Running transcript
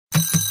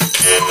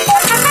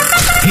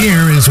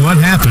Here is what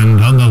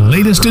happened on the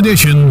latest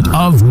edition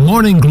of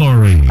Morning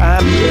Glory.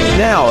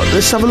 Now,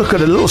 let's have a look at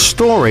a little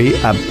story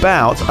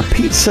about a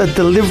pizza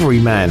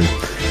delivery man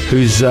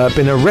who's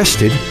been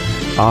arrested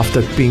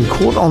after being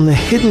caught on the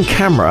hidden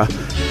camera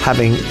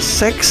having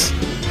sex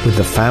with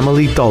the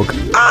family dog.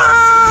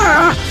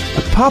 A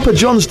Papa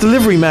John's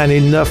delivery man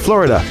in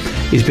Florida.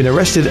 He's been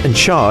arrested and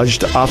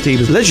charged after he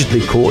was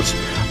allegedly caught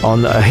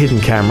on a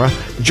hidden camera.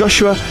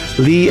 Joshua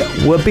Lee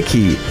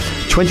Werbicki,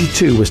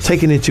 22, was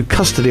taken into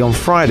custody on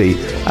Friday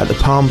at the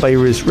Palm Bay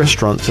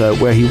restaurant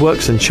where he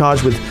works and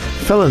charged with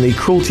felony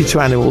cruelty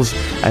to animals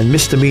and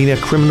misdemeanor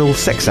criminal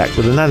sex act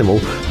with an animal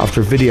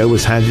after a video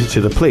was handed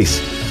to the police.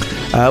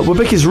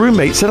 Werbicki's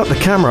roommate set up the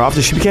camera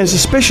after she became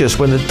suspicious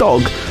when the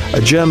dog,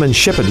 a German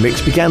Shepherd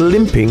mix, began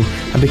limping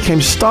and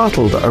became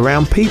startled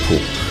around people.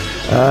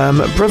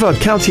 Brevard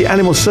County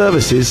Animal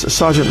Services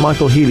Sergeant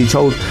Michael Healy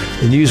told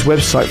the news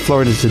website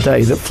Florida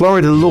Today that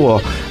Florida law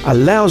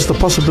allows the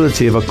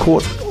possibility of a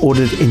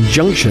court-ordered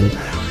injunction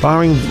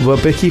barring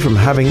Werbicki from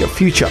having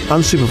future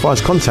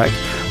unsupervised contact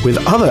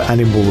with other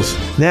animals.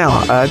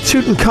 Now,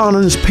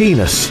 Tutenkarmens'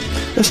 penis.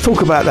 Let's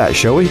talk about that,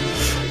 shall we?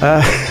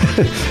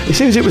 It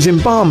seems it was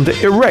embalmed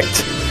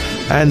erect,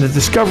 and the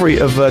discovery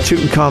of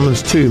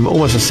Tutenkarmen's tomb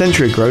almost a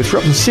century ago threw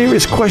up some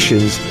serious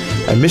questions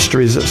and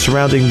mysteries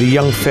surrounding the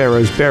young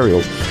pharaoh's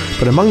burial.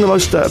 But among the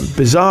most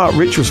bizarre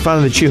rituals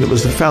found in the tomb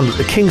was found that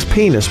the king's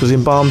penis was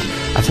embalmed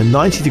at a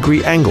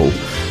 90-degree angle,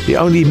 the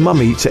only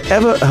mummy to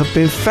ever have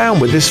been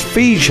found with this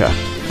feature.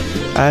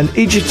 And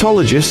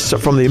Egyptologists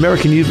from the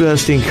American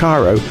University in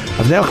Cairo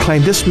have now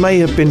claimed this may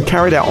have been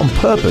carried out on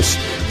purpose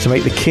to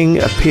make the king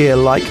appear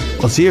like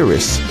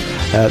Osiris,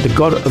 the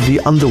god of the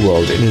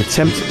underworld, in an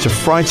attempt to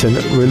frighten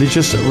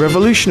religious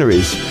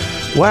revolutionaries.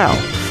 Wow.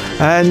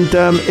 And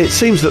it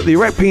seems that the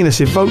erect penis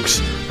evokes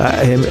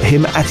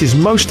him at his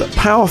most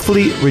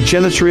powerfully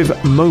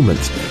regenerative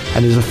moment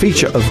and is a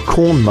feature of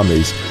corn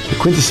mummies, the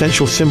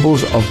quintessential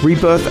symbols of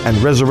rebirth and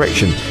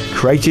resurrection,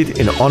 created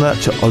in honor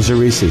to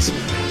Osiris.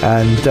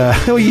 And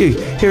you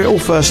hear it all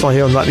first on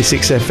here on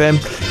 96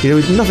 FM. You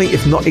know, nothing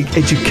if not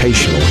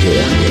educational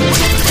here.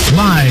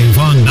 Live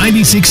on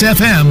 96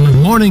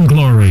 FM Morning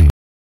Glory.